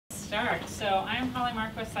start. So I'm Hollie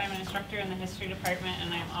Marquess. I'm an instructor in the history department,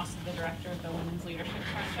 and I'm also the director of the Women's Leadership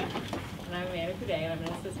Project. And I'm Buday, and I'm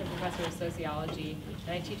an assistant professor of sociology,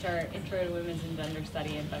 and I teach our Intro to Women's and Gender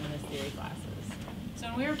Study and Feminist Theory classes. So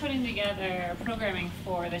when we were putting together programming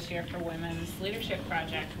for this year for Women's Leadership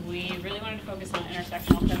Project, we really wanted to focus on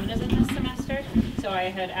intersectional feminism this semester. So I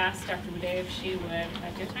had asked Dr. Buday if she would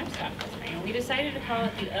do a time stop with me. And we decided to call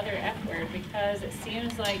it the other F word because it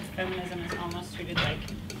seems like feminism is almost treated like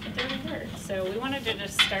a dirty word. So we wanted to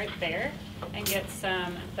just start there and get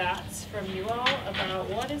some thoughts from you all about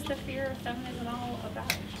what is the fear of feminism all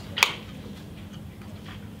about?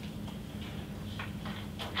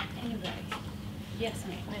 Anybody? Yes,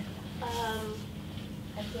 ma'am.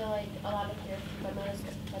 I feel like a lot of fear from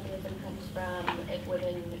feminism comes from if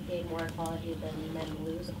women gain more equality, then men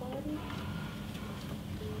lose equality.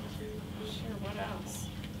 Sure, what else?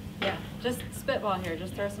 Yeah, just spitball here,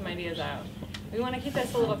 just throw some ideas out. We want to keep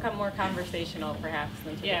this a little more conversational, perhaps,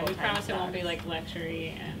 than typical. Yeah, we promise it talks. won't be like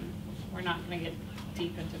lecture-y, and we're not going to get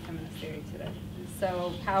deep into feminist theory today.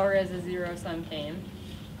 So power is a zero-sum game.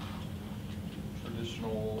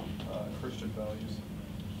 Traditional Christian values.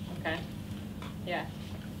 Okay. Yeah.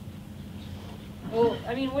 Well,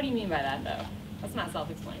 I mean, what do you mean by that, though? That's not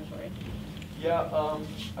self-explanatory. Yeah,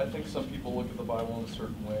 I think some people look at the Bible in a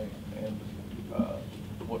certain way, and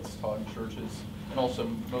what's taught in churches, and also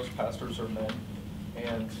most pastors are men,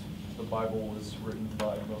 and the Bible was written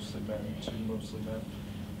by mostly men to mostly men.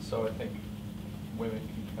 So I think women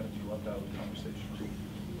can kind of be left out of the conversation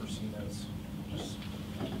or seen as just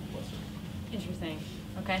lesser. Interesting.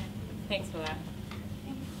 Okay. Thanks for that.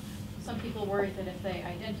 Some people worry that if they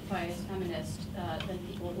identify as feminist, then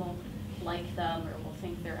people won't like them or will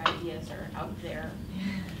think their ideas are out there.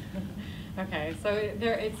 Okay, so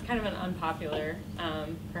it's kind of an unpopular,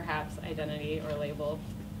 perhaps, identity or label.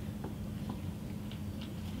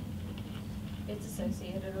 It's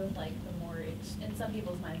associated with like the more, in some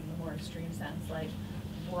people's minds, the more extreme sense, like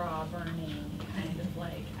bra burning, kind of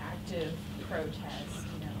like active protest,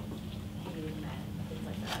 you know, hating men, things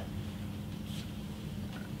like that.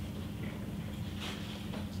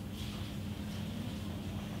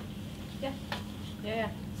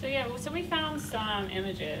 Yeah. So we found some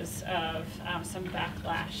images of some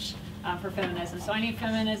backlash for feminism. So I need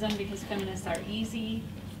feminism because feminists are easy.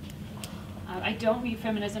 I don't need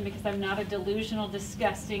feminism because I'm not a delusional,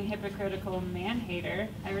 disgusting, hypocritical man-hater.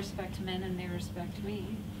 I respect men and they respect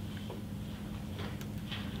me.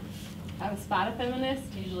 I'm a spot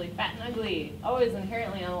feminist, usually fat and ugly, always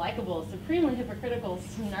inherently unlikable, supremely hypocritical,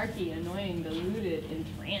 snarky, annoying, deluded, and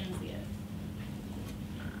transient.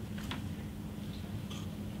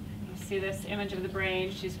 See this image of the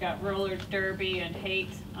brain. She's got roller derby and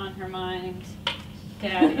hate on her mind,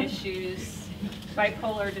 dad issues,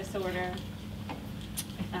 bipolar disorder,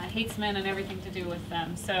 hates men and everything to do with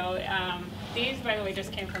them. So these, by the way,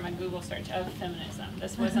 just came from a Google search of feminism.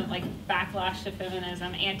 This wasn't like backlash to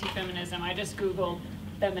feminism, anti-feminism. I just Googled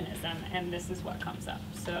feminism, and this is what comes up.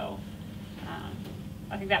 So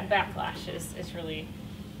I think that backlash is really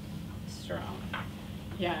strong.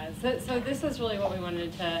 Yeah, so this is really what we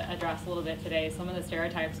wanted to address a little bit today, some of the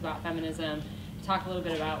stereotypes about feminism, talk a little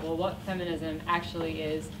bit about, well, what feminism actually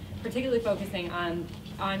is, particularly focusing on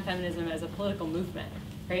feminism as a political movement,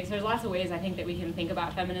 right? So there's lots of ways I think that we can think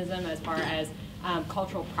about feminism as far as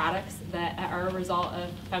cultural products that are a result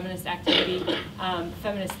of feminist activity,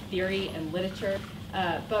 feminist theory and literature,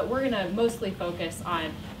 but we're going to mostly focus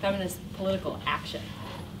on feminist political action.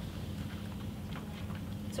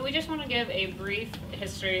 So we just want to give a brief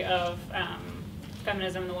history of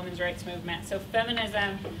feminism and the women's rights movement. So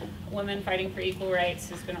feminism, women fighting for equal rights,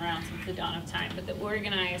 has been around since the dawn of time, but the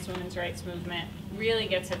organized women's rights movement really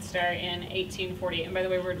gets its start in 1848. And by the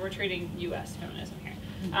way, we're treating U.S. feminism here.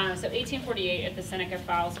 So 1848 at the Seneca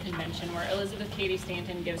Falls Convention, where Elizabeth Cady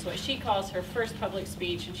Stanton gives what she calls her first public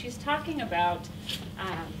speech, and she's talking about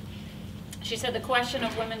she said the question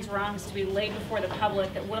of women's wrongs to be laid before the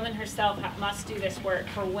public, that woman herself must do this work,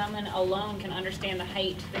 for women alone can understand the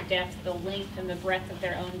height, the depth, the length, and the breadth of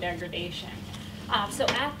their own degradation. So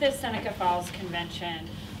at this Seneca Falls Convention,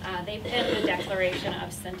 they penned the Declaration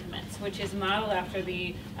of Sentiments, which is modeled after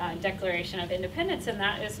the Declaration of Independence, and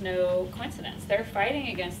that is no coincidence. They're fighting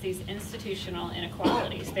against these institutional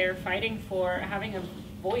inequalities. They're fighting for having a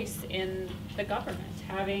voice in the government,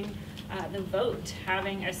 having the vote,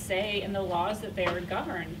 having a say in the laws that they are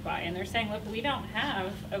governed by. And they're saying, look, we don't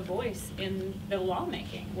have a voice in the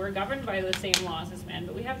lawmaking. We're governed by the same laws as men,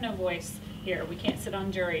 but we have no voice here. We can't sit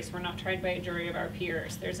on juries. We're not tried by a jury of our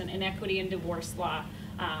peers. There's an inequity in divorce law.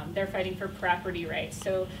 They're fighting for property rights.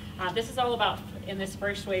 So this is all about, in this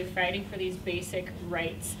first wave, fighting for these basic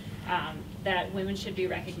rights that women should be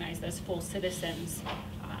recognized as full citizens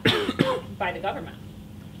by the government.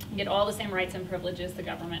 Get all the same rights and privileges the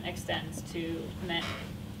government extends to men.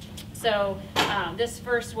 So this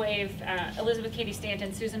first wave, Elizabeth Cady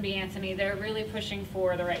Stanton, Susan B. Anthony, they're really pushing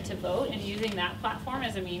for the right to vote and using that platform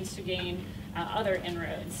as a means to gain other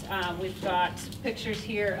inroads. We've got pictures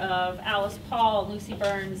here of Alice Paul, Lucy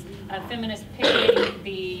Burns, feminists picketing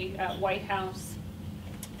the White House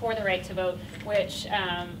for the right to vote, which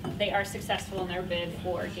they are successful in their bid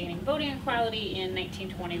for gaining voting equality in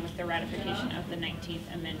 1920 with the ratification of the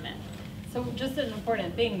 19th Amendment. So just an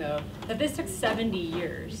important thing, though, that this took 70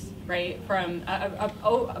 years, right, from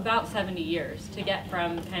about 70 years to get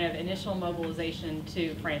from kind of initial mobilization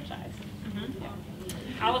to franchise. Mm-hmm. Yeah.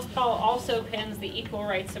 Alice Paul also pins the Equal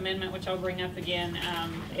Rights Amendment, which I'll bring up again.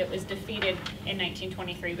 It was defeated in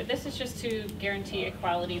 1923, but this is just to guarantee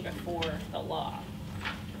equality before the law.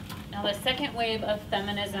 Now, the second wave of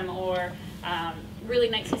feminism, or really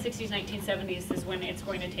 1960s, 1970s, is when it's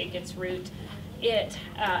going to take its root. It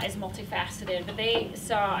is multifaceted, but they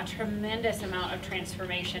saw a tremendous amount of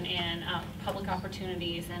transformation in public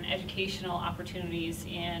opportunities and educational opportunities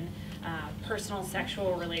in personal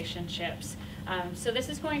sexual relationships. So this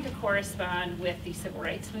is going to correspond with the civil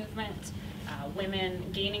rights movement, women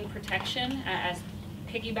gaining protection as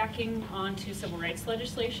piggybacking onto civil rights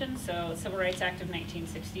legislation, so Civil Rights Act of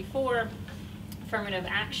 1964, affirmative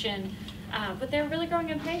action, but they're really growing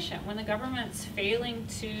impatient when the government's failing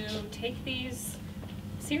to take these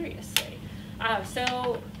seriously.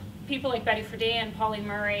 So people like Betty Friedan, Hollie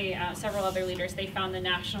Murray, several other leaders, they found the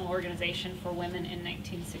National Organization for Women in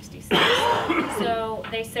 1966. So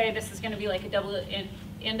they say this is going to be like a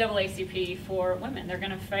NAACP for women. They're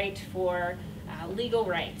going to fight for legal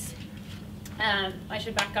rights. I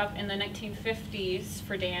should back up. In the 1950s,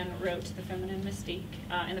 Friedan wrote The Feminine Mystique.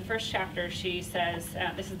 In the first chapter, she says,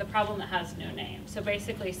 this is the problem that has no name. So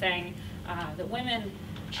basically saying that women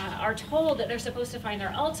are told that they're supposed to find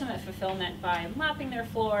their ultimate fulfillment by mopping their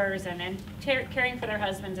floors and caring for their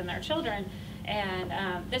husbands and their children.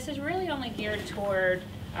 And this is really only geared toward,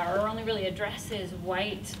 or only really addresses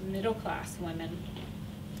white middle-class women.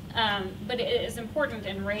 But it is important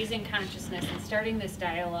in raising consciousness and starting this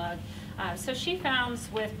dialogue. So she founds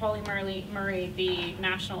with Hollie Murray the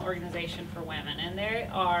National Organization for Women, and they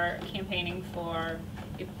are campaigning for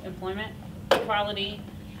employment equality,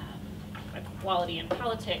 equality in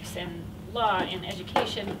politics and law and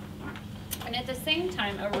education. And at the same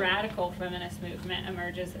time, a radical feminist movement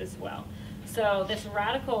emerges as well. So this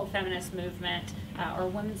radical feminist movement, or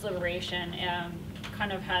women's liberation,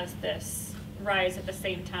 kind of has this rise at the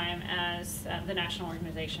same time as the National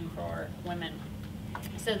Organization for Women.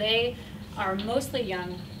 So they are mostly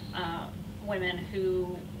young women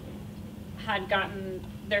who had gotten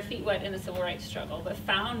their feet wet in the civil rights struggle, but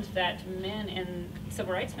found that men in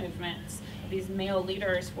civil rights movements, these male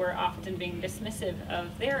leaders, were often being dismissive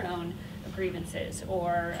of their own grievances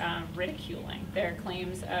or ridiculing their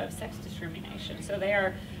claims of sex discrimination. So they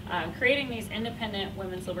are creating these independent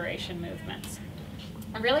women's liberation movements.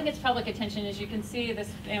 It really gets public attention, as you can see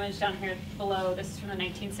this image down here below. This is from the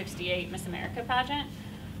 1968 Miss America pageant.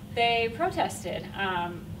 They protested.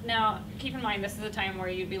 Now, keep in mind, this is a time where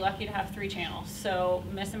you'd be lucky to have 3 channels. So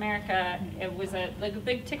Miss America, it was a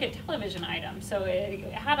big ticket television item. So it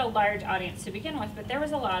had a large audience to begin with, but there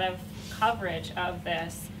was a lot of coverage of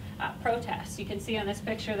this protest. You can see on this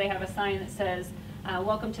picture, they have a sign that says,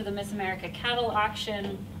 "Welcome to the Miss America cattle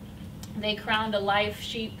auction." They crowned a live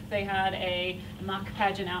sheep. They had a mock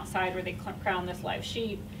pageant outside where they crowned this live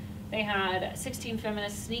sheep. They had 16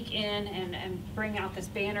 feminists sneak in and bring out this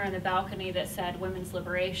banner on the balcony that said women's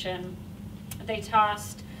liberation. They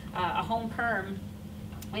tossed a home perm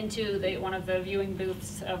into one of the viewing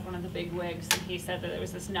booths of one of the big wigs, and he said that there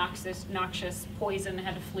was this noxious poison that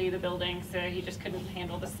had to flee the building, so he just couldn't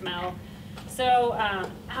handle the smell. So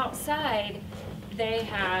outside, they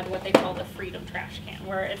had what they called a freedom trash can,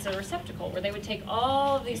 where it's a receptacle where they would take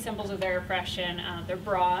all of these symbols of their oppression, their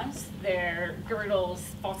bras, their girdles,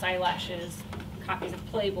 false eyelashes, copies of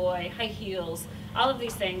Playboy, high heels, all of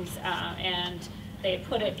these things, and they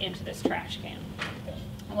put it into this trash can.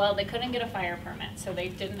 Well, they couldn't get a fire permit, so they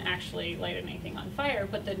didn't actually light anything on fire,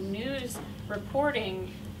 but the news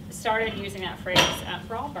reporting started using that phrase,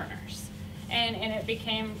 bra burners, and it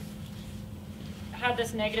had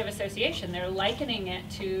this negative association. They're likening it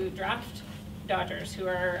to draft dodgers who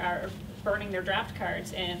are burning their draft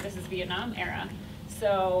cards, and this is Vietnam era.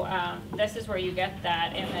 So this is where you get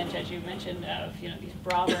that image, as you mentioned, of these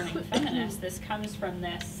bra burning feminists. This comes from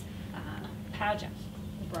this pageant.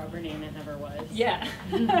 rubber name it never was. Yeah.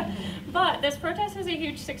 But this protest was a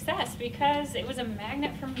huge success because it was a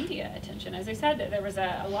magnet for media attention. As I said, there was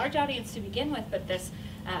a large audience to begin with, but this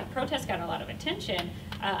protest got a lot of attention.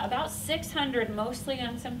 About 600 mostly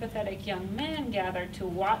unsympathetic young men gathered to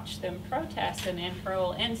watch them protest, and in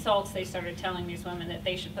hurl insults, they started telling these women that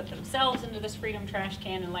they should put themselves into this freedom trash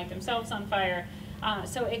can and light themselves on fire.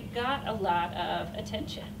 So it got a lot of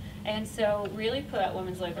attention, and so really put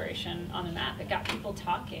women's liberation on the map. It got people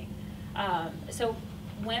talking. So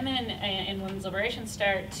women in women's liberation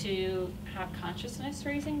start to have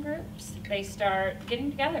consciousness-raising groups. They start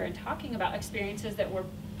getting together and talking about experiences that were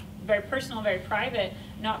very personal, very private,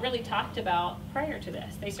 not really talked about prior to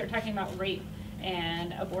this. They start talking about rape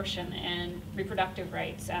and abortion and reproductive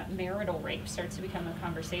rights. Marital rape starts to become a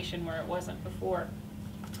conversation where it wasn't before.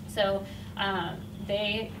 So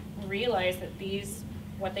they realize that these,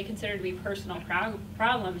 what they consider to be personal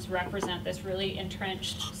problems, represent this really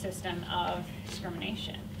entrenched system of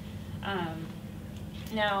discrimination.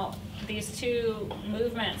 Now, these two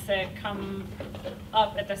movements that come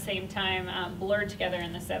up at the same time blurred together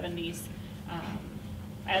in the 70s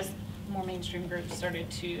as more mainstream groups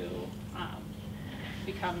started to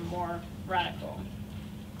become more radical.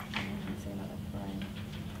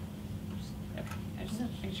 I just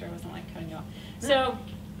make sure I wasn't like cutting you off. So,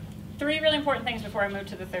 three really important things before I move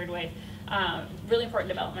to the third wave. Really important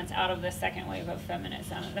developments out of the second wave of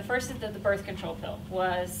feminism. The first is that the birth control pill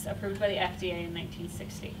was approved by the FDA in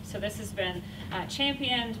 1960. So this has been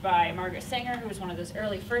championed by Margaret Sanger, who was one of those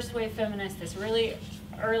early first wave feminists, this really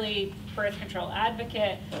early birth control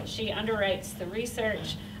advocate. She underwrites the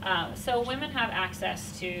research. So women have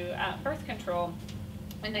access to birth control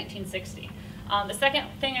in 1960. The second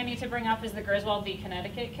thing I need to bring up is the Griswold v.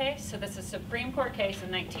 Connecticut case. So this is a Supreme Court case in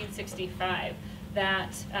 1965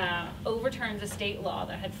 that overturns a state law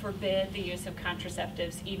that had forbid the use of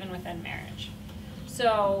contraceptives even within marriage.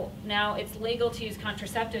 So now it's legal to use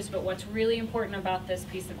contraceptives, but what's really important about this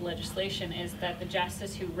piece of legislation is that the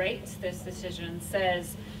justice who writes this decision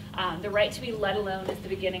says the right to be let alone is the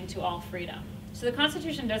beginning to all freedom. So the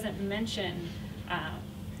Constitution doesn't mention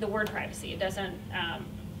the word privacy. It doesn't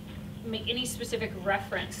make any specific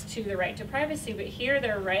reference to the right to privacy, but here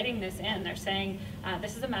they're writing this in. They're saying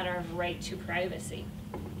this is a matter of right to privacy.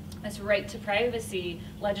 This right to privacy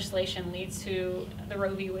legislation leads to the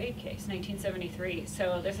Roe v. Wade case, 1973.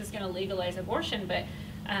 So this is going to legalize abortion, but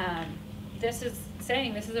this is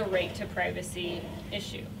saying this is a right to privacy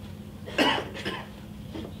issue.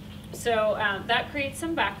 So that creates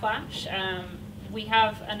some backlash. We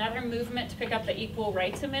have another movement to pick up the Equal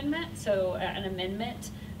Rights Amendment, so an amendment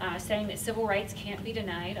saying that civil rights can't be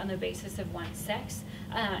denied on the basis of one's sex.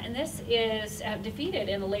 And this is defeated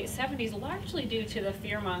in the late 70s, largely due to the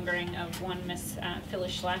fear-mongering of one Miss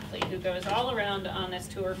Phyllis Schlafly, who goes all around on this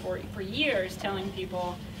tour for years telling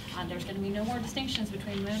people there's going to be no more distinctions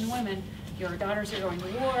between men and women. Your daughters are going to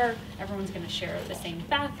war, everyone's going to share the same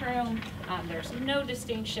bathroom, there's no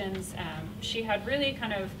distinctions. She had really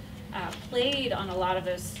kind of played on a lot of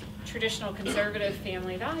those traditional conservative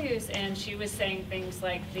family values, and she was saying things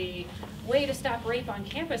like the way to stop rape on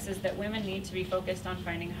campus is that women need to be focused on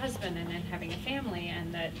finding a husband and then having a family,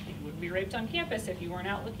 and that you would be raped on campus if you weren't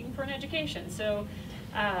out looking for an education. So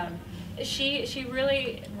she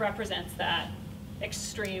really represents that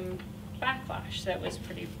extreme backlash that was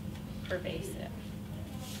pretty pervasive.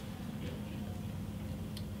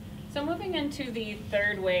 So moving into the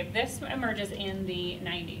third wave, this emerges in the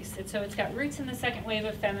 90s. So it's got roots in the second wave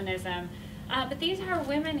of feminism. But these are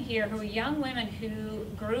women here who are young women who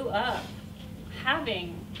grew up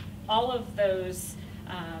having all of those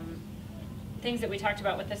things that we talked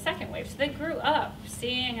about with the second wave. So they grew up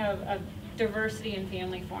seeing a diversity in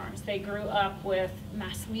family forms. They grew up with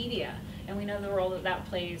mass media, and we know the role that that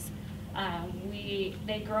plays.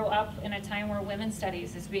 They grow up in a time where women's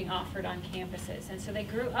studies is being offered on campuses, and so they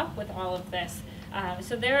grew up with all of this.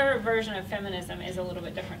 So their version of feminism is a little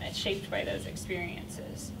bit different. It's shaped by those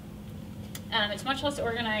experiences. It's much less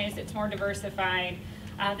organized, it's more diversified.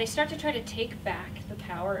 They start to try to take back the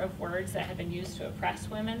power of words that have been used to oppress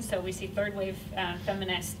women. So we see third wave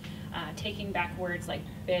feminists taking back words like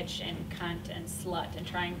bitch and cunt and slut and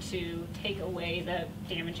trying to take away the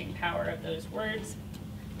damaging power of those words.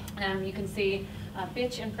 You can see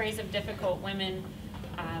Bitch in Praise of Difficult Women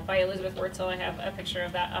by Elizabeth Wurtzel. I have a picture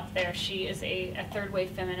of that up there. She is a third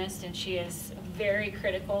wave feminist, and she is very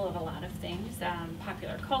critical of a lot of things.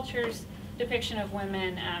 Popular culture's depiction of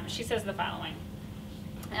women. She says the following: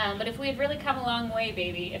 But if we had really come a long way,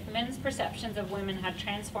 baby, if men's perceptions of women had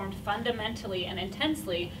transformed fundamentally and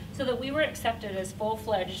intensely so that we were accepted as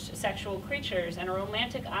full-fledged sexual creatures and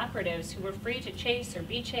romantic operatives who were free to chase or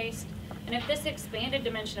be chased, and if this expanded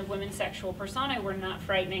dimension of women's sexual persona were not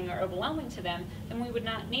frightening or overwhelming to them, then we would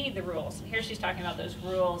not need the rules. And here she's talking about those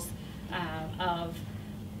rules of,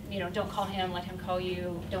 you know, don't call him, let him call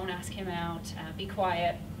you, don't ask him out, be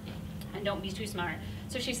quiet, and don't be too smart.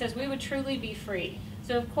 So she says we would truly be free.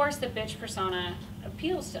 So of course the bitch persona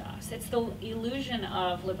appeals to us. It's the illusion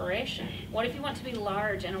of liberation. What if you want to be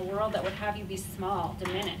large in a world that would have you be small,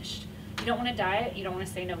 diminished? You don't want to diet, you don't want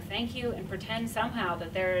to say no thank you, and pretend somehow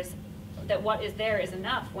that what is there is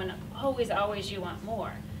enough when always you want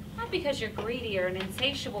more. Not because you're greedy or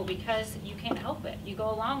insatiable, because you can't help it. You go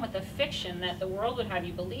along with the fiction that the world would have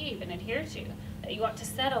you believe and adhere to, that you ought to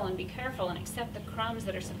settle and be careful and accept the crumbs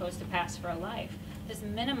that are supposed to pass for a life. This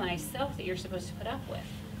minimized self that you're supposed to put up with,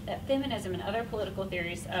 that feminism and other political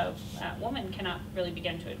theories of woman cannot really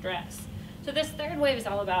begin to address. So this third wave is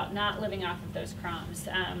all about not living off of those crumbs.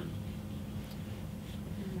 Anything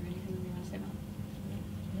you want to say about?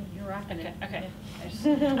 You're rocking it. Okay.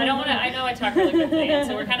 I don't want to. I know I talk really quickly, and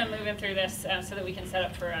so we're kind of moving through this so that we can set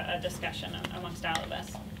up for a discussion amongst all of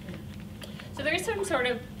us. So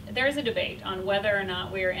there is a debate on whether or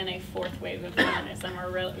not we're in a fourth wave of feminism,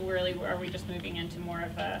 or really are we just moving into more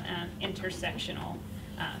of a intersectional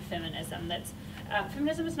feminism.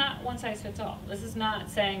 Feminism is not one size fits all. This is not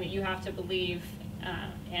saying that you have to believe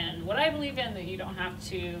in what I believe in, that you don't have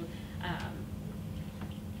to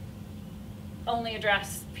only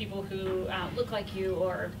address people who look like you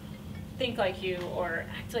or think like you or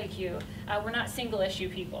act like you. We're not single issue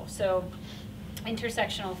people. So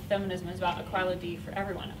intersectional feminism is about equality for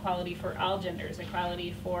everyone, equality for all genders,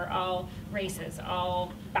 equality for all races,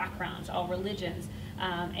 all backgrounds, all religions,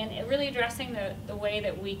 and really addressing the way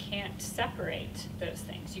that we can't separate those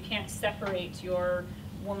things. You can't separate your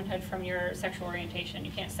womanhood from your sexual orientation.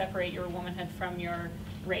 You can't separate your womanhood from your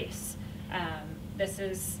race. This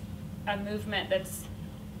is a movement that's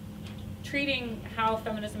treating how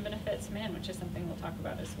feminism benefits men, which is something we'll talk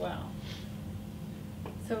about as well.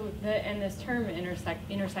 So this term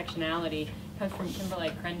intersectionality comes from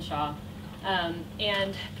Kimberly Crenshaw,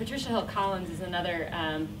 and Patricia Hill Collins is another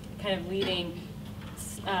kind of leading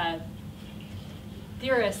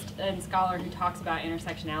theorist and scholar who talks about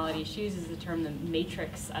intersectionality. She uses the term the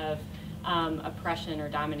matrix of oppression or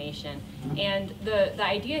domination, and the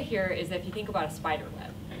idea here is that if you think about a spider web,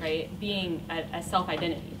 right, being a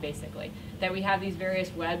self-identity, basically, that we have these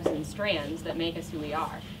various webs and strands that make us who we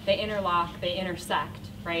are. They interlock, they intersect,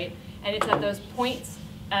 right? And it's at those points,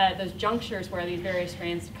 those junctures where these various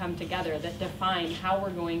strands come together that define how we're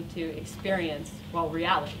going to experience, well,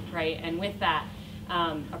 reality, right? And with that,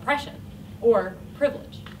 oppression or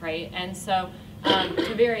privilege, right? And so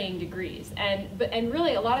to varying degrees. And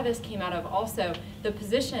really a lot of this came out of also the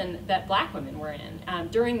position that black women were in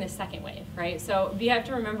during the second wave, right? So you have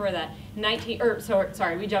to remember that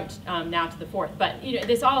we jumped now to the fourth, but you know,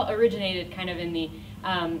 this all originated kind of in the,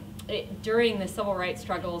 during the civil rights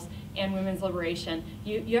struggles and women's liberation.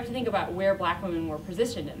 You have to think about where black women were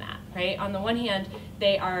positioned in that, right? On the one hand,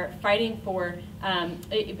 they are fighting for,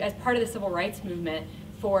 as part of the civil rights movement,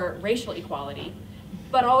 for racial equality,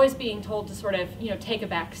 but always being told to sort of, you know, take a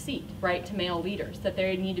back seat, right, to male leaders, that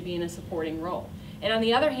they need to be in a supporting role. And on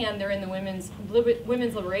the other hand, they're in the women's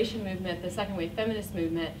liberation movement, the second wave feminist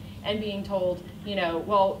movement, and being told, you know,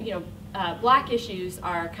 well, you know, black issues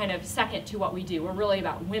are kind of second to what we do. We're really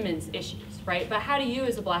about women's issues, right? But how do you,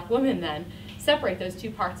 as a black woman, then separate those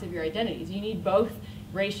two parts of your identities? You need both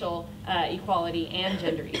racial equality and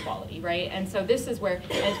gender equality, right? And so this is where,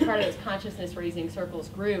 as part of those consciousness raising circles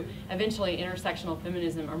grew, eventually intersectional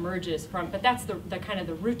feminism emerges from, but that's the kind of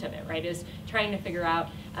the root of it, right? Is trying to figure out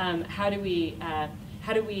how do we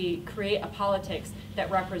create a politics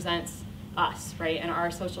that represents us, right, and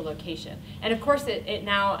our social location. And of course it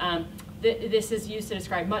now, this is used to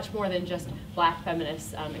describe much more than just black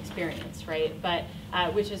feminist experience, right? But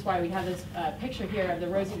which is why we have this picture here of the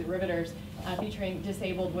Rosie the Riveters featuring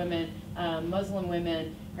disabled women, Muslim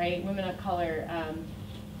women, right, women of color,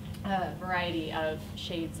 variety of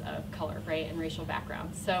shades of color, right, and racial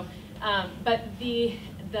backgrounds. So, but the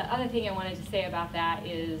other thing I wanted to say about that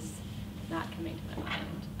is not coming to my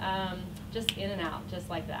mind. Just in and out, just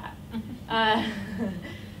like that.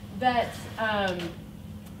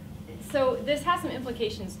 So this has some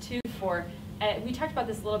implications too for, we talked about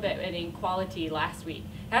this a little bit in equality last week.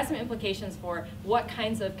 It has some implications for what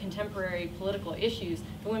kinds of contemporary political issues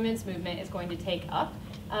the women's movement is going to take up,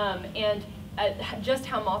 and just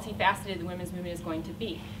how multifaceted the women's movement is going to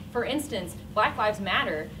be. for instance, Black Lives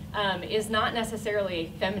Matter is not necessarily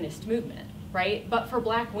a feminist movement, right? But for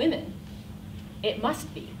Black women, it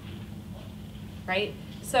must be, right?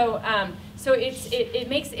 So,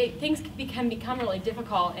 things can become really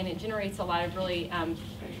difficult, and it generates a lot of really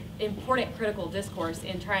important critical discourse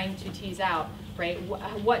in trying to tease out, right,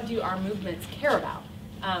 what do our movements care about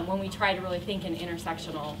when we try to really think in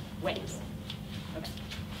intersectional ways. Okay,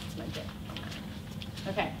 that's my bit on that.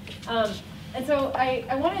 Okay, and so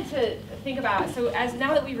I wanted to think about, so as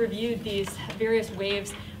now that we reviewed these various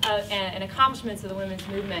waves and accomplishments of the women's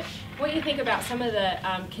movement, what do you think about some of the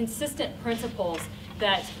consistent principles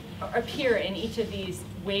that appear in each of these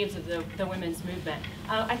waves of the women's movement?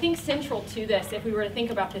 I think central to this, if we were to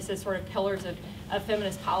think about this as sort of pillars of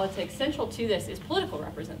feminist politics, central to this is political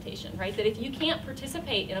representation, right? That if you can't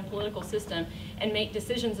participate in a political system and make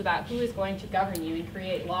decisions about who is going to govern you and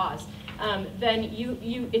create laws, then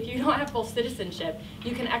if you don't have full citizenship,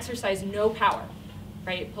 you can exercise no power,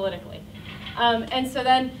 right, politically. And so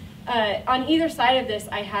then on either side of this,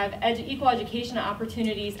 I have equal education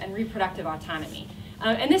opportunities and reproductive autonomy.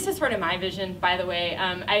 And this is sort of my vision, by the way.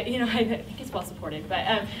 I think it's well supported, but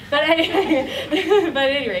at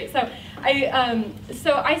any rate, so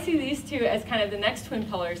I see these two as kind of the next twin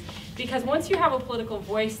pillars, because once you have a political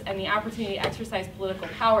voice and the opportunity to exercise political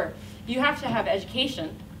power, you have to have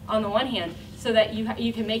education on the one hand, so that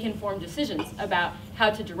you can make informed decisions about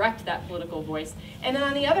how to direct that political voice. And then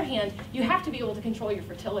on the other hand, you have to be able to control your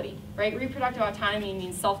fertility, right? Reproductive autonomy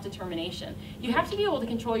means self-determination. You have to be able to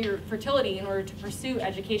control your fertility in order to pursue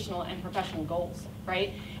educational and professional goals,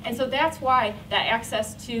 right? And so that's why that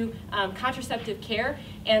access to contraceptive care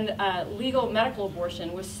and legal medical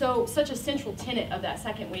abortion was such a central tenet of that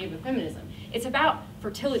second wave of feminism. It's about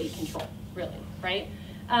fertility control, really, right?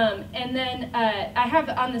 And then I have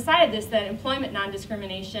on the side of this then employment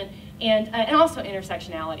non-discrimination and also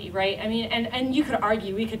intersectionality, right? I mean, and you could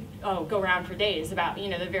argue, we could go around for days about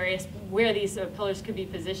the various where these pillars could be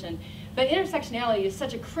positioned, but intersectionality is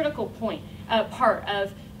such a critical part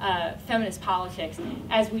of feminist politics,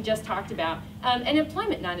 as we just talked about, and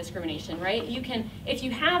employment non-discrimination, right? You can, if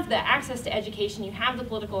you have the access to education, you have the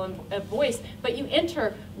political voice, but you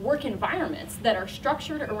enter work environments that are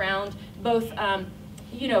structured around both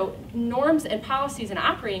norms and policies and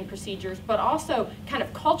operating procedures, but also kind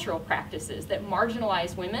of cultural practices that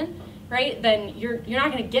marginalize women, right? Then you're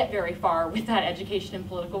not going to get very far with that education and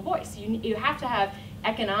political voice. You have to have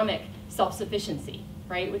economic self-sufficiency,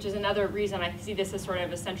 right? Which is another reason I see this as sort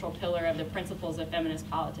of a central pillar of the principles of feminist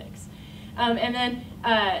politics. And then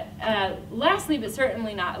lastly, but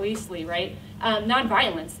certainly not leastly, right?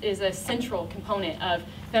 Nonviolence is a central component of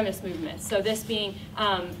feminist movements. So this being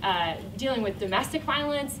dealing with domestic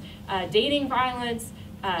violence, dating violence,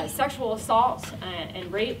 sexual assault,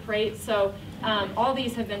 and rape, right? So all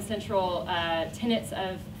these have been central tenets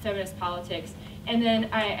of feminist politics. And then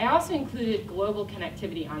I also included global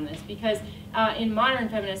connectivity on this, because in modern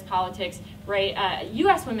feminist politics, right,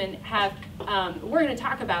 U.S. women have, we're going to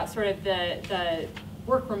talk about sort of the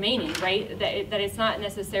work remaining, right, that it's not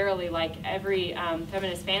necessarily like every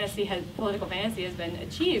feminist political fantasy has been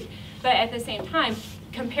achieved, but at the same time,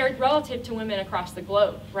 compared relative to women across the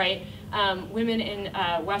globe, right, women in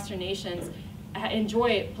Western nations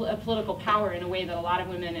enjoy political power in a way that a lot of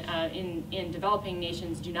women in developing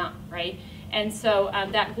nations do not, right? And so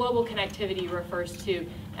that global connectivity refers to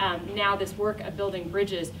now this work of building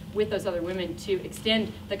bridges with those other women to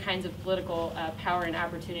extend the kinds of political power and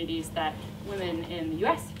opportunities that women in the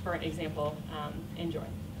US, for example, enjoy.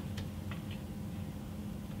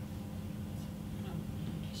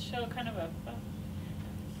 Show kind of a...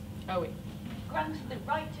 Oh, wait. Granted the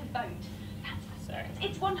right to vote. Sorry.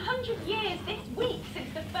 It's 100 years this week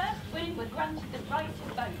since the first women were granted the right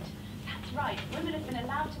to vote. That's right, women have been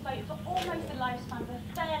allowed to vote for almost the lifespan of a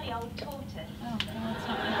fairly old tortoise. Oh, no, it's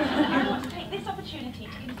not. I want to take this opportunity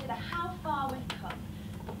to consider how far we've come.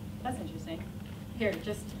 That's interesting. Here,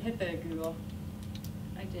 just hit the Google.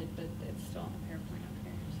 I did, but it's still on the PowerPoint up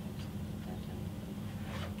here. So I just put that down.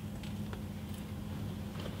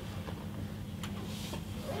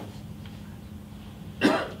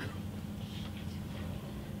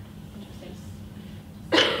 Interesting.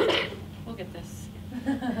 We'll get this.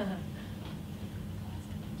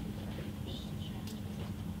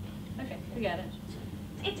 Okay, we got it.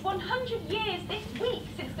 It's 100 years this week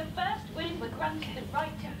since the first women were granted the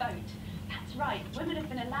right to vote. That's right, women have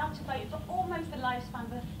been allowed to vote for almost the lifespan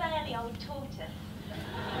of a fairly old tortoise.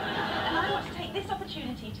 And I want to take this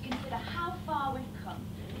opportunity to consider how far we've come.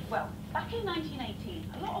 Well, back in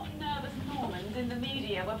 1918, a lot of nervous Normans in the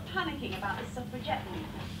media were panicking about the suffragette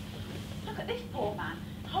movement. Look at this poor man,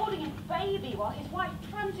 holding a baby while his wife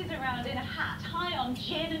prances around in a hat, high on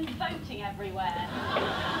gin and voting everywhere.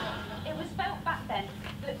 It was felt back then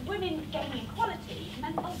that women gaining equality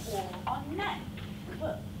meant a war on men.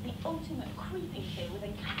 But the ultimate creeping fear was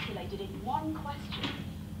encapsulated in one question.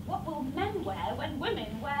 What will men wear when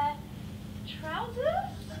women wear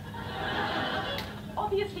trousers?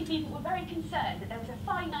 Obviously, people were very concerned that there was a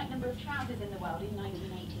finite number of trousers in the world in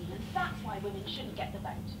 1918, and that's why women shouldn't get the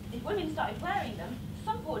vote. If women started wearing them,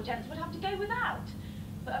 some poor gents would have to go without.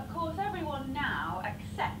 But of course, everyone now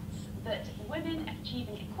accepts that women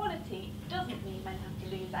achieving equality doesn't mean men have to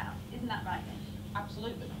lose out. Isn't that right, Nish?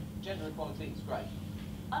 Absolutely. Gender equality is great.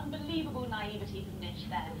 Unbelievable naivety from Nish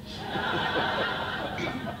there.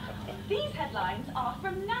 These headlines are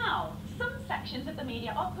from now. Some sections of the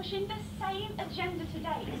media are pushing the same agenda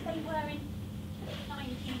today as they were in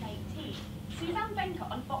 1918. Suzanne Venker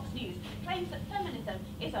on Fox News claims that feminism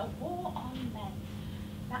is a war on men.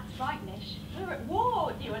 That's right, Nish. We're at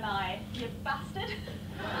war, you and I, you bastard.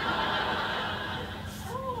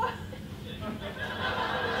 Oh.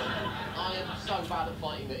 I am so bad at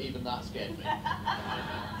fighting that even that scared me.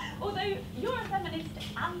 Although you're a feminist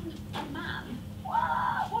and a man.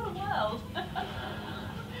 Wow, what a world.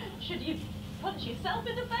 Should you punch yourself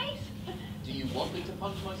in the face? Do you want me to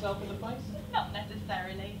punch myself in the face? Not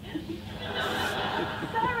necessarily.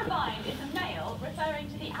 Sarah Vine is a male referring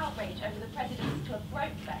to the outrage over the president's to a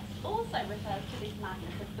broke vest, also refers to this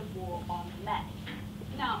madness of the war on men.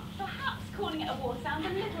 Now, perhaps calling it a war sounds a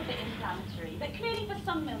little bit inflammatory, but clearly for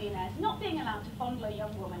some millionaires, not being allowed to fondle a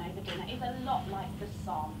young woman over dinner is a lot like the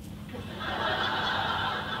song.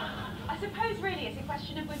 I suppose really it's a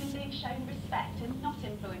question of women being shown respect and not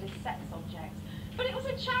employed as sex objects. But it was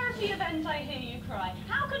a charity event, I hear you cry.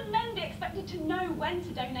 How can men be expected to know when to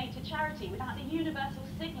donate to charity without the universal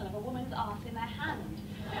signal of a woman's arse in their hand?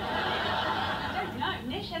 I don't know.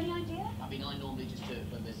 Nish, any idea? I mean, I normally just do it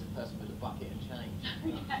when there's a person with a bucket and change.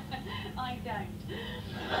 I don't.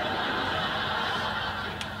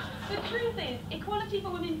 The truth is, equality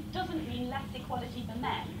for women doesn't mean less equality for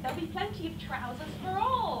men. There'll be plenty of trousers for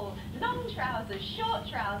all. Long trousers, short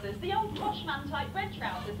trousers, the old posh man type red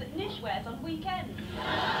trousers that Nish wears on weekends.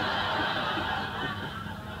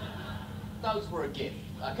 Those were a gift,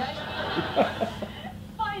 okay?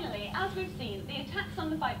 Finally, as we've seen, the attacks on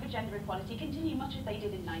the fight for gender equality continue much as they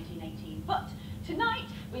did in 1918. But tonight,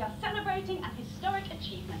 we are celebrating an historic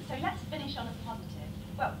achievement, so let's finish on a positive.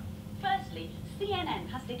 Well, firstly, CNN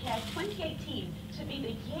has declared 2018 to be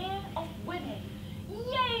the year of women.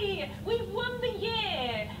 Yay! We've won the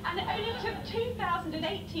year! And it only took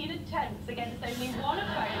 2,018 attempts against only one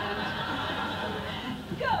opponent.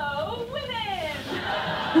 Go women!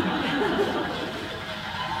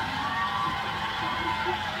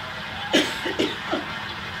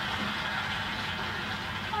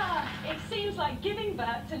 It seems like giving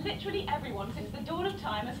birth to literally everyone since the dawn of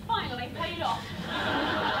time has finally paid off.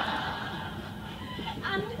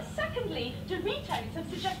 And secondly, Doritos have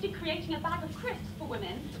suggested creating a bag of crisps for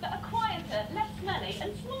women that are quieter, less smelly,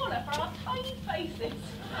 and smaller for our tiny faces.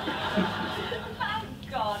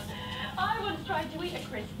 Thank God. I once tried to eat a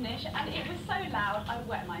crisp, Nish, and it was so loud I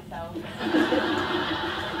wet myself.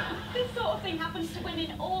 This sort of thing happens to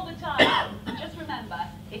women all the time. Just remember,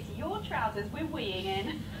 it's your trousers we're weeing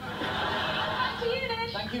in. Back to you,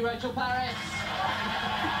 Nish. Thank you, Rachel Paris.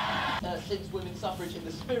 Since women's suffrage in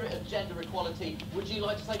the spirit of gender equality, would you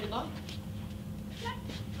like to say goodnight? No.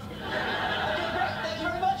 Okay, great. Thank you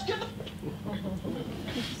very much. Good.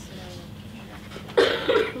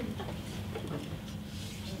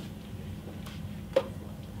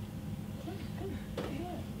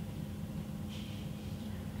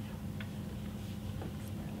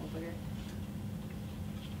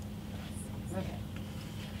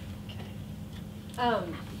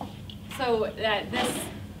 So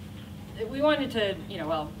we wanted to,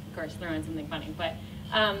 well, of course, throw in something funny, but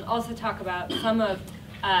also talk about some of,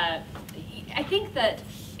 I think that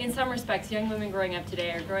in some respects, young women growing up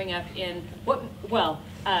today are growing up in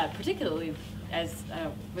particularly as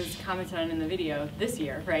was commented on in the video this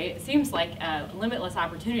year, right? It seems like limitless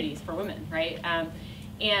opportunities for women, right?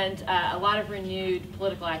 And a lot of renewed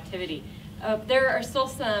political activity. There's still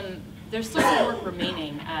some work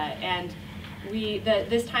remaining, and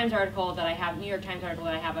this Times article that I have, New York Times article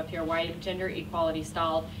that I have up here, Why Gender Equality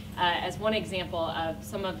Stalled, as one example of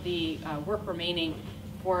some of the work remaining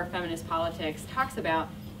for feminist politics, talks about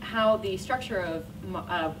how the structure of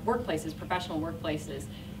workplaces, professional workplaces,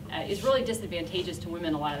 is really disadvantageous to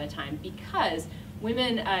women a lot of the time because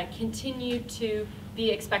women continue to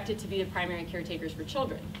be expected to be the primary caretakers for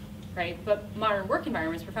children, right? But modern work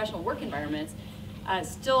environments, professional work environments,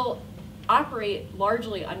 still operate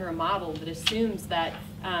largely under a model that assumes that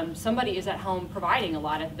somebody is at home providing a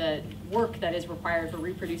lot of the work that is required for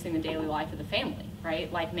reproducing the daily life of the family,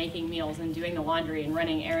 right? Like making meals and doing the laundry and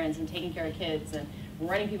running errands and taking care of kids and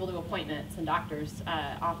running people to appointments and doctors'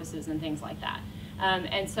 offices and things like that.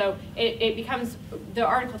 And so it becomes, the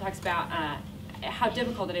article talks about how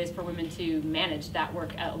difficult it is for women to manage that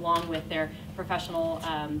work along with their professional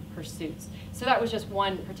pursuits. So that was just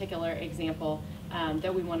one particular example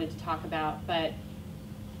that we wanted to talk about. But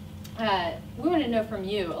we want to know from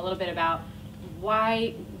you a little bit about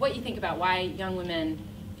what you think about why young women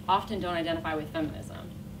often don't identify with feminism.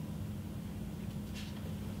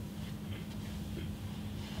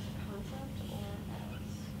 Concept or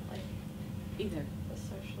as like Either. the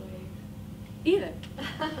socially? Either.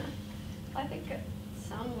 I think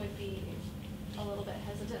some would be a little bit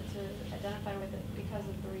hesitant to identify with it because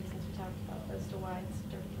of the reasons we talked about as to why it's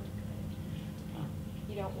dirty work. Right?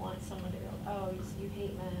 You don't want someone to go, oh, you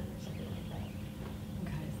hate men or something like that.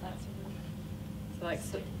 Okay. So that's sort of So like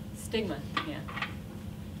stigma, yeah.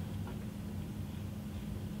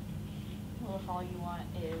 Well, if all you want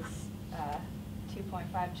is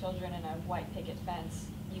 2.5 children and a white picket fence,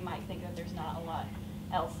 you might think that there's not a lot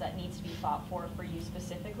else that needs to be fought for you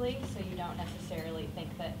specifically, so you don't necessarily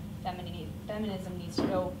think that feminism needs to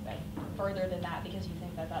go further than that because you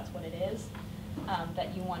think that that's what it is.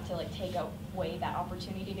 That you want to like take away that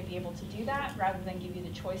opportunity to be able to do that rather than give you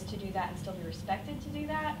the choice to do that and still be respected to do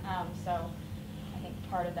that. So I think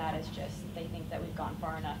part of that is just they think that we've gone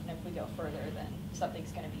far enough, and if we go further, then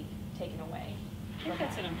something's going to be taken away. I think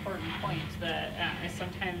that's an important point that is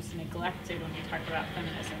sometimes neglected when we talk about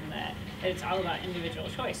feminism, that it's all about individual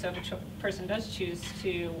choice. So if a person does choose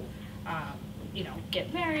to,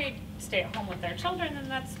 get married, stay at home with their children, then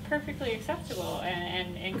that's perfectly acceptable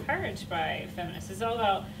and encouraged by feminists. It's all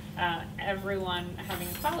about everyone having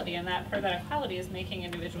equality, and that part of that equality is making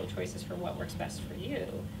individual choices for what works best for you.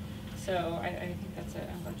 So I think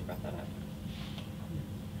I'm glad you brought that up.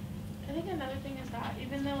 I think another thing is that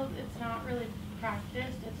even though it's not really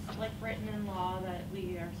practiced, it's like written in law that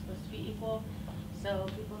we are supposed to be equal. So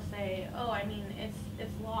people say, oh, I mean,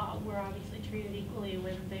 it's law. We're obviously treated equally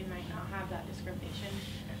when they might not have that discrimination.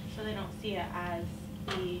 So they don't see it as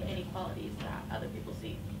the inequalities that other people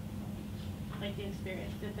see. Like the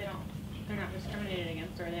experience, if they're not discriminated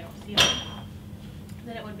against or they don't see it like that,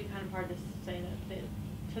 then it would be kind of hard to say that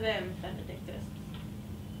to them that it exists.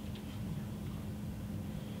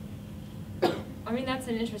 I mean, that's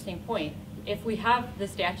an interesting point. If we have the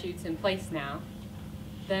statutes in place now,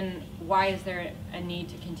 then why is there a need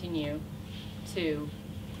to continue to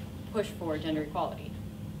push for gender equality?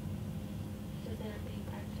 Because they're not being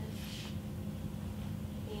practiced.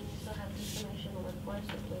 You still have discrimination in the workforce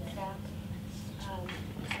with wage gap.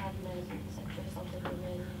 You still have men sexually assaulting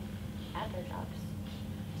women at their jobs.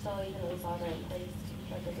 So even though these laws are in place,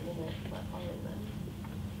 that doesn't mean that people are following them.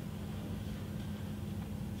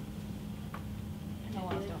 And the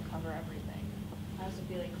laws don't cover everything. I also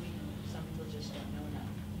feel like some people just don't know enough.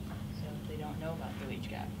 So they don't know about the wage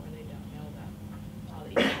gap, or they don't know about all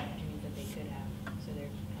the equal opportunities that they could have. So they're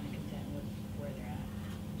kind of content with where they're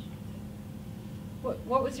at.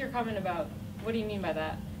 What was your comment about, what do you mean by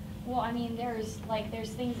that? Well, I mean, there's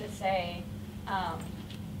things that say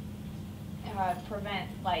prevent,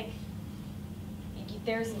 like,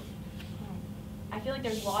 I feel like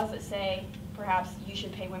there's laws that say perhaps you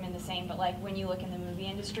should pay women the same, but like when you look in the movie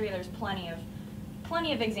industry, there's plenty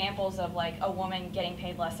of examples of like a woman getting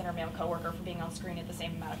paid less than her male coworker for being on screen at the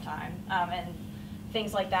same amount of time, and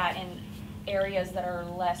things like that in areas that are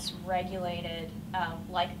less regulated,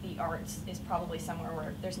 like the arts is probably somewhere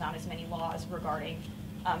where there's not as many laws regarding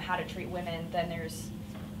how to treat women. Then there's,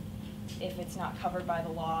 if it's not covered by the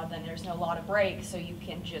law, then there's no law to break, so you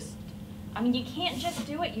can just, I mean, you can't just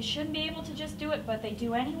do it. You shouldn't be able to just do it, but they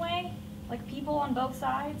do anyway, like people on both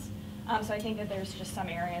sides. So I think that there's just some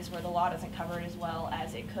areas where the law doesn't cover it as well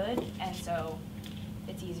as it could, and so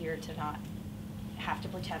it's easier to not have to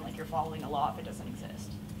pretend like you're following a law if it doesn't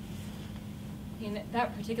exist. In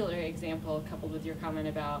that particular example, coupled with your comment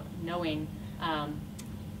about knowing,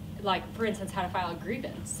 like for instance, how to file a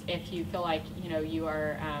grievance if you feel like you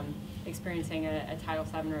are experiencing a Title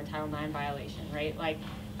VII or a Title IX violation, right? Like,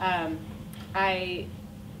 I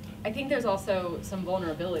think there's also some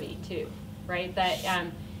vulnerability too, right?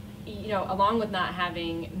 That along with not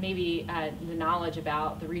having maybe the knowledge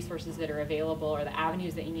about the resources that are available or the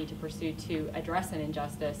avenues that you need to pursue to address an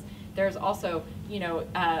injustice, there's also,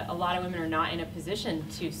 a lot of women are not in a position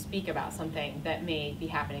to speak about something that may be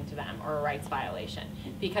happening to them or a rights violation.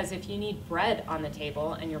 Because if you need bread on the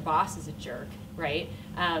table and your boss is a jerk, right,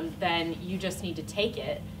 then you just need to take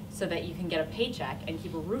it so that you can get a paycheck and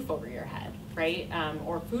keep a roof over your head, right?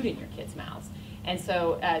 Or food in your kids' mouths. And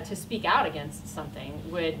so to speak out against something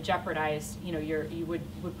would jeopardize,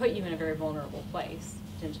 would put you in a very vulnerable place,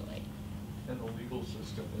 potentially. And the legal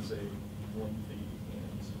system is a lengthy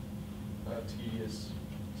and tedious,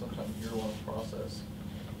 sometimes year-long process.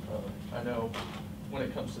 I know when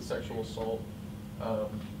it comes to sexual assault, I've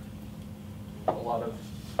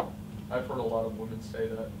heard a lot of women say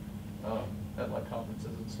that at like conferences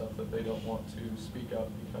and stuff that they don't want to speak up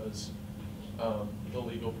because the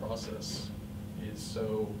legal process is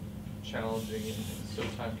so challenging and so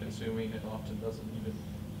time-consuming and often doesn't even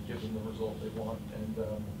give them the result they want. And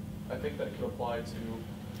I think that could apply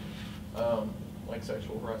to like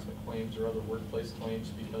sexual harassment claims or other workplace claims,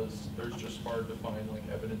 because there's just hard to find like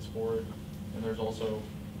evidence for it, and there's also,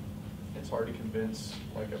 it's hard to convince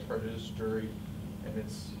like a prejudiced jury, and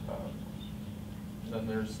it's then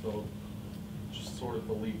there's the just sort of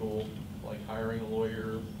the legal, like hiring a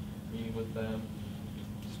lawyer, meeting with them,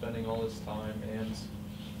 spending all this time, and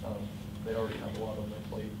they already have a lot on their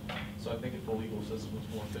plate. So I think if the legal system was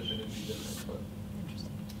more efficient, it'd be different. But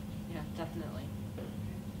interesting. Yeah, definitely.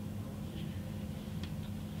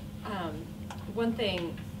 One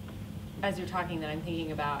thing, as you're talking, that I'm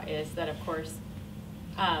thinking about is that, of course,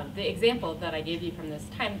 the example that I gave you from this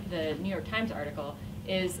the New York Times article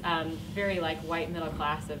is very like white middle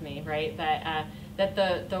class of me, right? That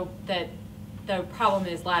the problem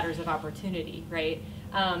is ladders of opportunity, right?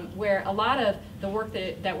 Where a lot of the work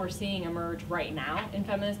that we're seeing emerge right now in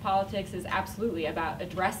feminist politics is absolutely about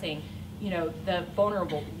addressing, the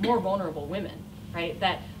more vulnerable women, right?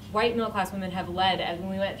 That white middle class women have led, as when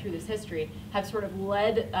we went through this history, have sort of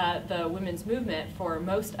led the women's movement for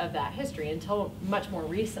most of that history until much more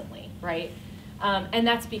recently, right? And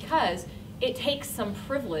that's because it takes some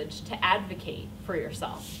privilege to advocate for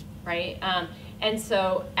yourself, right? And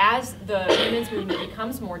so as the women's movement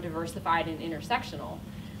becomes more diversified and intersectional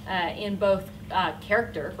in both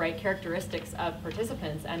character, right, characteristics of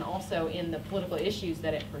participants, and also in the political issues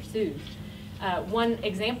that it pursues. One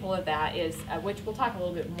example of that is, which we'll talk a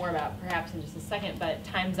little bit more about perhaps in just a second, but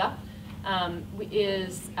Time's Up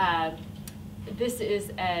this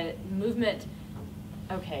is a movement,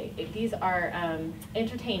 okay, these are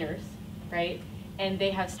entertainers, right, and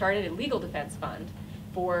they have started a legal defense fund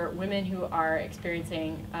for women who are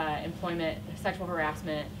experiencing employment, sexual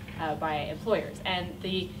harassment by employers. And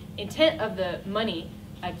the intent of the money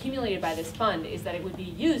accumulated by this fund is that it would be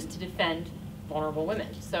used to defend vulnerable women.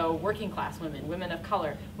 So working class women, women of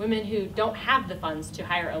color, women who don't have the funds to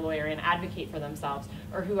hire a lawyer and advocate for themselves,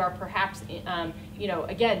 or who are perhaps,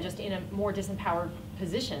 again, just in a more disempowered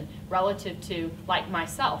position relative to, like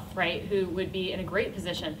myself, right, who would be in a great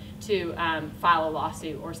position to file a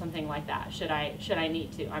lawsuit or something like that, should I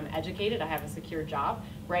need to. I'm educated, I have a secure job,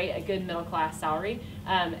 right, a good middle class salary,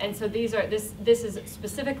 and so this is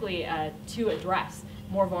specifically to address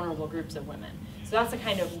more vulnerable groups of women. So that's the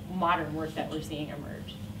kind of modern work that we're seeing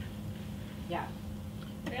emerge. Yeah.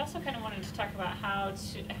 We also kind of wanted to talk about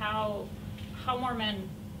how more men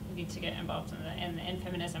need to get involved in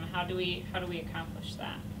feminism. How do we accomplish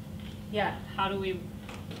that? Yeah. How do we?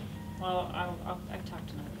 Well, I've talked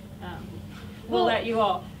to them. We'll let you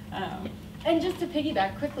all. And just to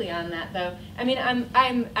piggyback quickly on that, though, I mean,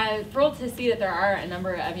 I'm thrilled to see that there are a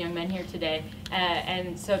number of young men here today,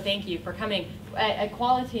 and so thank you for coming. At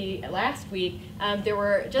Quality last week, there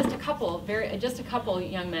were just a couple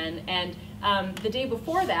young men, and the day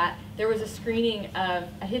before that, there was a screening of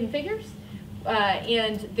Hidden Figures,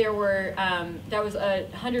 and there were that was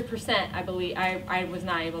 100%. I believe I was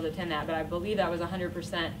not able to attend that, but I believe that was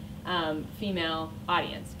 100%. Female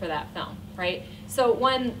audience for that film, right? So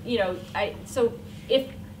so if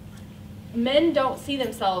men don't see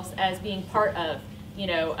themselves as being part of,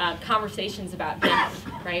 conversations about gender,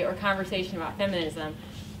 right, or conversation about feminism,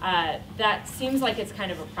 that seems like it's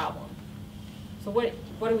kind of a problem. So what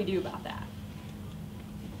do we do about that?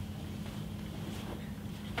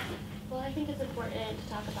 Well, I think it's important to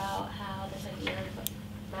talk about how this idea of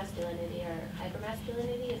masculinity or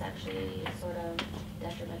hypermasculinity is actually sort of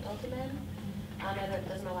detrimental to men. It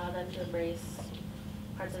doesn't allow them to embrace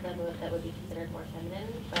parts of them that would be considered more feminine,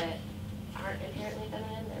 but aren't inherently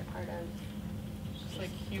feminine. They're part of Just like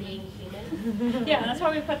being human. human. Yeah, and that's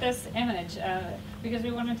why we put this image, because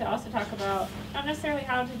we wanted to also talk about not necessarily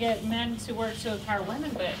how to get men to work to empower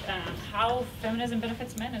women, but how feminism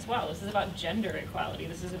benefits men as well. This is about gender equality.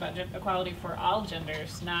 This is about equality for all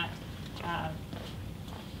genders, not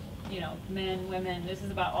men, women. This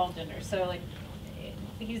is about all genders. So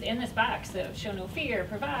he's in this box of show no fear,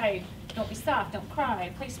 provide, don't be soft, don't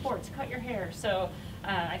cry, play sports, cut your hair. So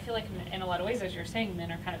I feel like in a lot of ways, as you're saying,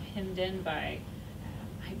 men are kind of hemmed in by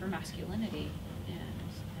hypermasculinity,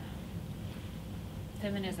 and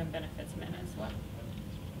feminism benefits men as well.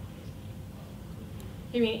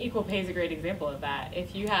 I mean, equal pay is a great example of that.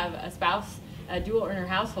 If you have a spouse, a dual earner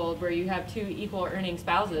household where you have 2 equal earning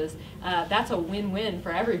spouses, that's a win-win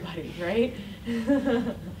for everybody, right?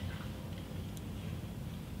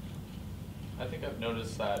 I think I've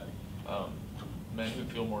noticed that men who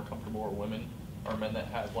feel more comfortable, or women, are men that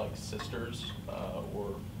have like sisters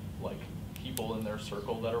or like people in their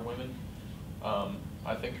circle that are women.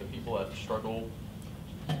 I think the people that struggle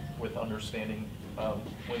with understanding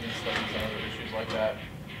women's studies and other issues like that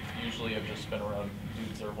usually have just been around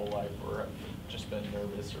dudes their whole life, or have just been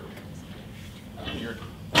nervous or feared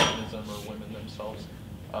feminism or women themselves.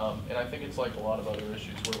 And I think it's like a lot of other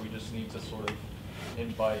issues where we just need to sort of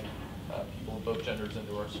invite people of both genders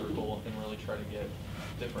into our circle and really try to get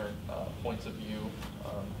different points of view.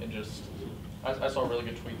 And just, I saw a really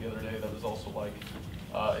good tweet the other day that was also like,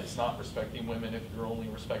 it's not respecting women if you're only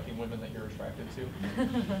respecting women that you're attracted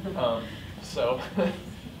to. So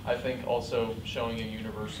I think also showing a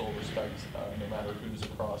universal respect, no matter who's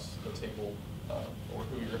across the table or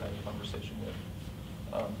who you're having a conversation with,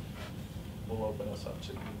 will open us up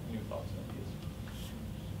to new thoughts and ideas.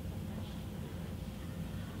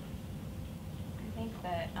 I think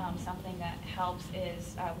that something that helps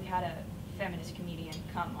is we had a feminist comedian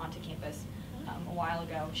come onto campus a while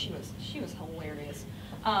ago. She was hilarious,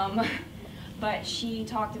 but she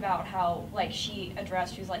talked about how, like, she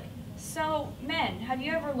was like, so men, have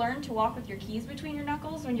you ever learned to walk with your keys between your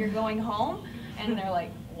knuckles when you're going home? And they're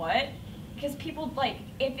like, what? Because people, like,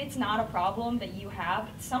 if it's not a problem that you have,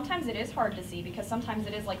 sometimes it is hard to see, because sometimes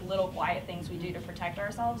it is like little quiet things we do to protect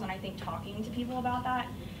ourselves. And I think talking to people about that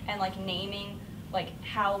and like naming like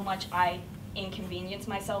how much I inconvenience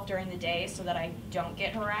myself during the day so that I don't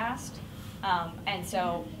get harassed. And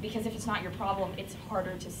so, because if it's not your problem, it's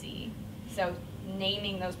harder to see. So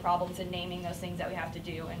naming those problems and naming those things that we have to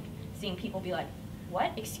do, and seeing people be like,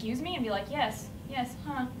 what, excuse me? And be like, yes,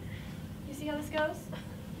 huh. You see how this goes?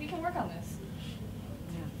 We can work on this.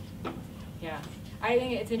 Yeah. I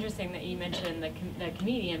think it's interesting that you mentioned the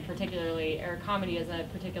comedian particularly, or comedy as a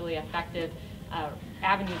particularly effective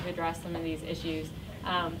avenue to address some of these issues.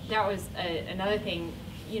 That was another thing,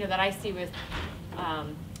 that I see with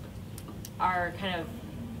our kind of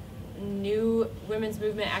new women's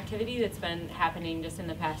movement activity that's been happening just in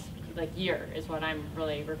the past year is what I'm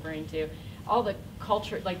really referring to. All the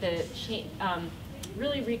culture,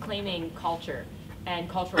 really reclaiming culture and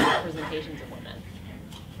cultural representations of women,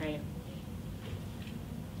 right?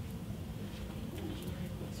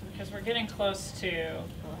 Because we're getting close to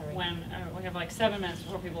when we have like 7 minutes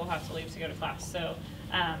before people have to leave to go to class. So,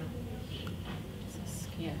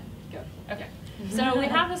 yeah, go. Okay. So we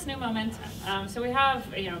have this new momentum. So we have,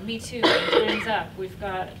 Me Too, Time's Up. We've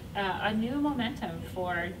got a new momentum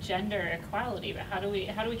for gender equality. But how do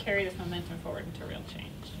we carry this momentum forward into real change?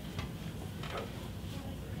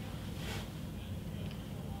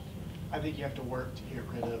 I think you have to work to get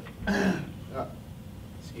rid of.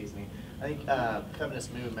 Excuse me. I think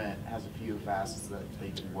feminist movement has a few facets that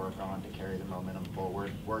they can work on to carry the momentum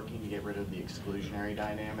forward. Working to get rid of the exclusionary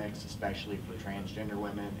dynamics, especially for transgender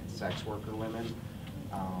women and sex worker women.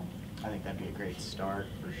 I think that'd be a great start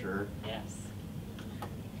for sure. Yes.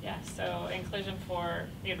 Yeah. So inclusion for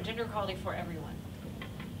gender equality for everyone.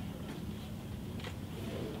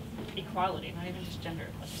 Equality, not even just gender,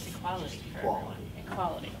 but just equality for everyone.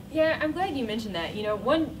 Equality. Yeah, I'm glad you mentioned that.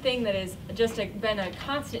 One thing that has just been a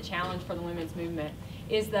constant challenge for the women's movement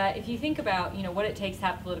is that if you think about, what it takes to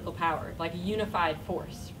have political power, like a unified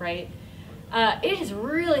force, right? It is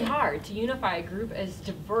really hard to unify a group as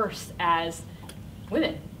diverse as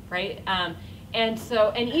women, right? And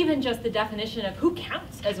even just the definition of who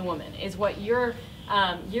counts as a woman is what you're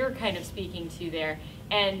kind of speaking to there.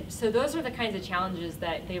 And so those are the kinds of challenges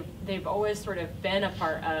that they've always sort of been a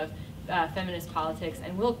part of feminist politics,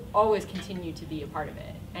 and will always continue to be a part of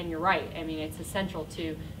it. And you're right. I mean, it's essential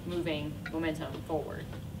to moving momentum forward.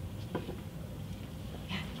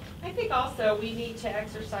 I think also we need to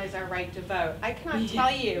exercise our right to vote. I cannot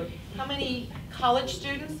tell you how many college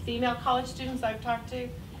students, female college students I've talked to,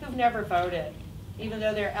 who've never voted, even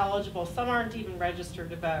though they're eligible. Some aren't even registered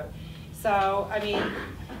to vote. So, I mean,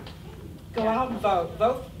 go out and vote.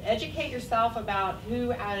 Vote. Educate yourself about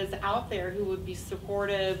who is out there who would be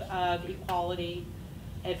supportive of equality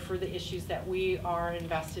and for the issues that we are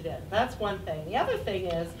invested in. That's one thing. The other thing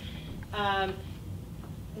is,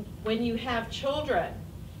 when you have children,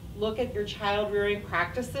 look at your child rearing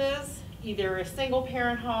practices, either a single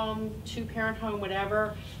parent home, 2-parent home,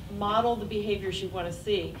 whatever, model the behaviors you want to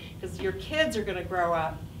see, because your kids are going to grow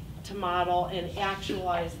up to model and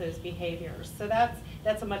actualize those behaviors. So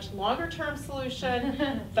that's a much longer term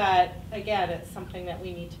solution, but again, it's something that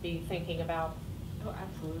we need to be thinking about. Oh,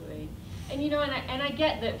 absolutely. And you know, and I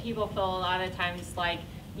get that people feel a lot of times like,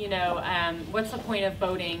 you know, what's the point of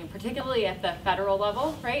voting, particularly at the federal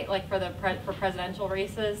level, right? Like for for presidential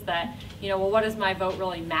races, that, you know, well, what does my vote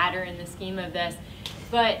really matter in the scheme of this?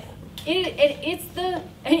 But it's the,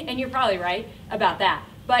 and you're probably right about that,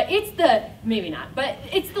 but it's the, maybe not, but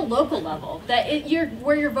it's the local level that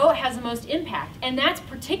where your vote has the most impact. And that's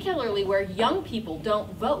particularly where young people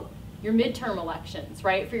don't vote. Your midterm elections,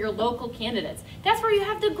 right, for your local candidates. That's where you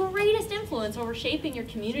have the greatest influence over shaping your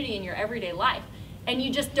community and your everyday life. And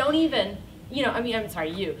you just don't even, you know, I mean, I'm sorry,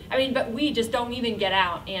 you. I mean, but we just don't even get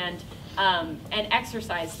out and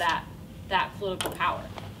exercise that political power,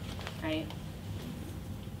 right?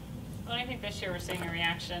 Well, I think this year we're seeing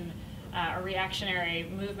a reactionary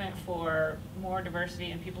movement for more diversity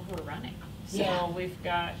in people who are running. So we've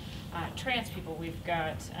got trans people, we've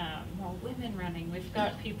got more women running, we've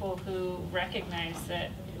got people who recognize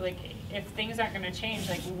that, like, if things aren't going to change,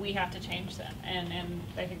 like, we have to change them. And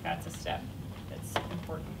I think that's a step that's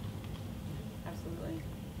important. Absolutely.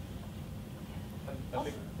 I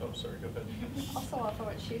think, oh, sorry, go ahead. Also off of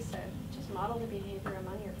what she said, just model the behavior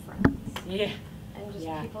among your friends. Yeah. And just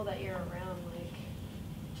people that you're around, like,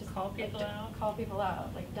 just call people out. Call people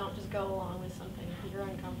out. Like, don't just go along with something because you're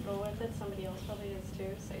uncomfortable with it. Somebody else probably is too.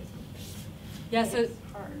 Say something. Yeah, Like, so it's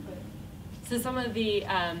hard, but. So some of the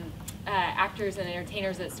actors and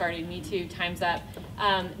entertainers that started Me Too, Time's Up.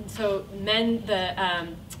 So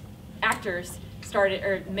actors started,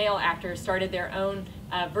 or male actors started their own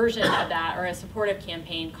version of that, or a supportive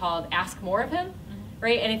campaign called Ask More of Him.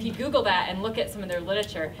 Right, and if you Google that and look at some of their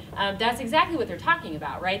literature, that's exactly what they're talking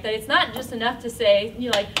about, right? That it's not just enough to say, you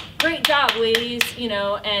know, like, great job, ladies, you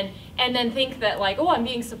know, and then think that, like, oh, I'm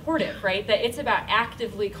being supportive, right? That it's about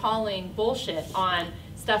actively calling bullshit on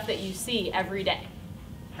stuff that you see every day,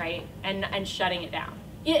 right? And shutting it down.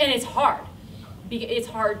 And it's hard. It's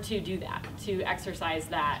hard to do that, to exercise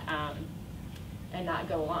that and not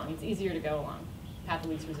go along. It's easier to go along. Path of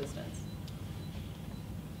least resistance.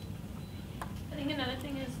 I think another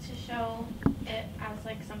thing is to show it as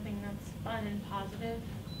like something that's fun and positive.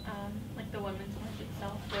 Like the Women's March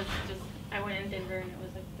itself was just, I went in Denver and it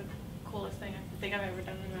was like the coolest thing I think I've ever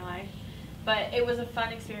done in my life. But it was a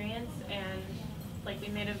fun experience, and like we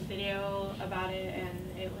made a video about it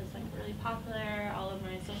and it was like really popular. All of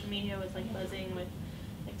my social media was like buzzing with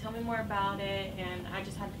like, tell me more about it, and I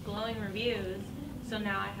just had glowing reviews. So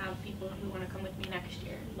now I have people who want to come with me next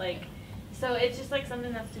year. Like, so it's just like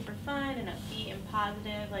something that's super fun and upbeat and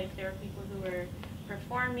positive. Like there were people who were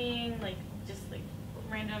performing, like just like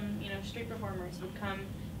random, you know, street performers would come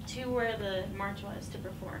to where the march was to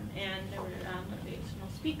perform, and there were motivational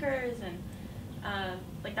speakers, and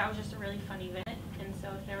like that was just a really fun event. And so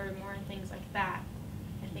if there were more things like that,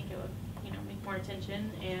 I think it would, you know, make more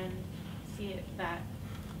attention and see it that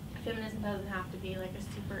feminism doesn't have to be like a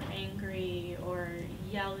super angry or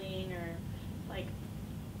yelling or like,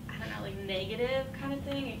 I don't know, like negative kind of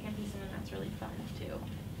thing. It can be something that's really fun too,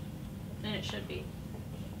 and it should be.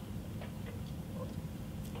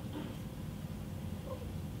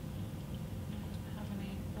 Have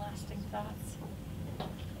any lasting thoughts?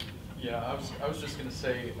 Yeah, I was just gonna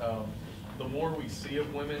say, the more we see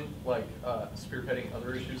of women like spearheading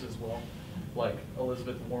other issues as well, like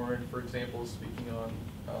Elizabeth Warren, for example, speaking on,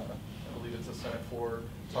 I believe it's a Senate floor,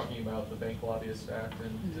 talking about the Bank Lobbyist Act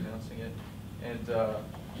and denouncing it. And,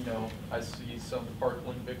 you know, I see some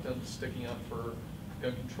Parkland victims sticking up for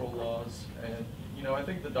gun control laws. And, you know, I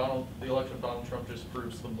think the election of Donald Trump just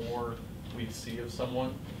proves the more we see of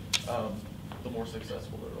someone, the more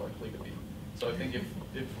successful they're likely to be. So I think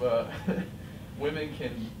if women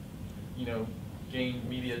can, you know, gain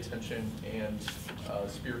media attention and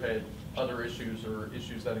spearhead other issues or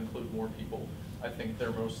issues that include more people, I think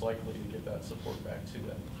they're most likely to give that support back to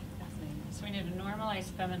them. So we need to normalize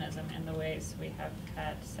feminism in the ways we have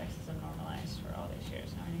had sexism normalized for all these years.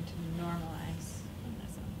 Now we need to normalize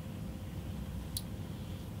feminism.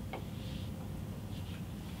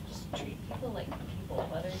 Just treat people like people,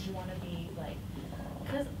 whether you want to be like,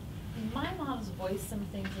 because my mom's voiced some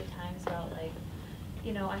things at times about like,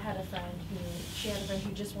 you know, I had a friend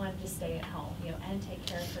who just wanted to stay at home, you know, and take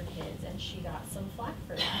care of her kids, and she got some flack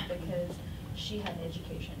for that because she had an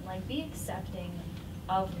education. Like, be accepting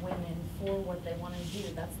of women for what they want to do.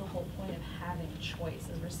 That's the whole point of having choice,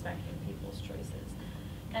 is respecting people's choices.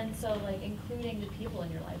 And so, like, including the people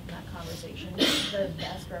in your life in that conversation, the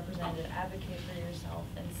best representative, advocate for yourself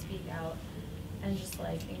and speak out, and just,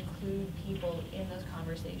 like, include people in those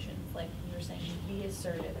conversations. Like you were saying, be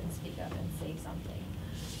assertive and speak up and say something.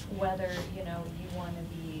 Whether, you know, you want to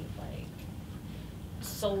be, like,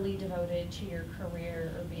 solely devoted to your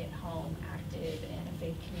career or be at home, active in a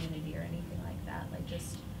faith community or anything like that. Like,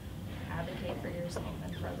 just advocate for yourself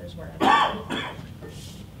and for others wherever.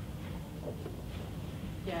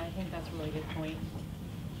 Yeah, I think that's a really good point.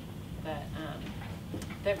 That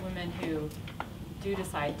that women who do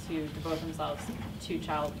decide to devote themselves to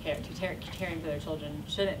child care, to caring for their children,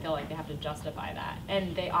 shouldn't feel like they have to justify that,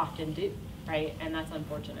 and they often do, right? And that's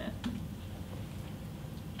unfortunate.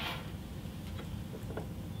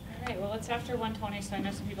 All right, well, it's after 1:20, so I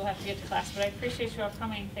know some people have to get to class, but I appreciate you all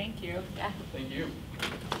coming. Thank you. Yeah. Thank you.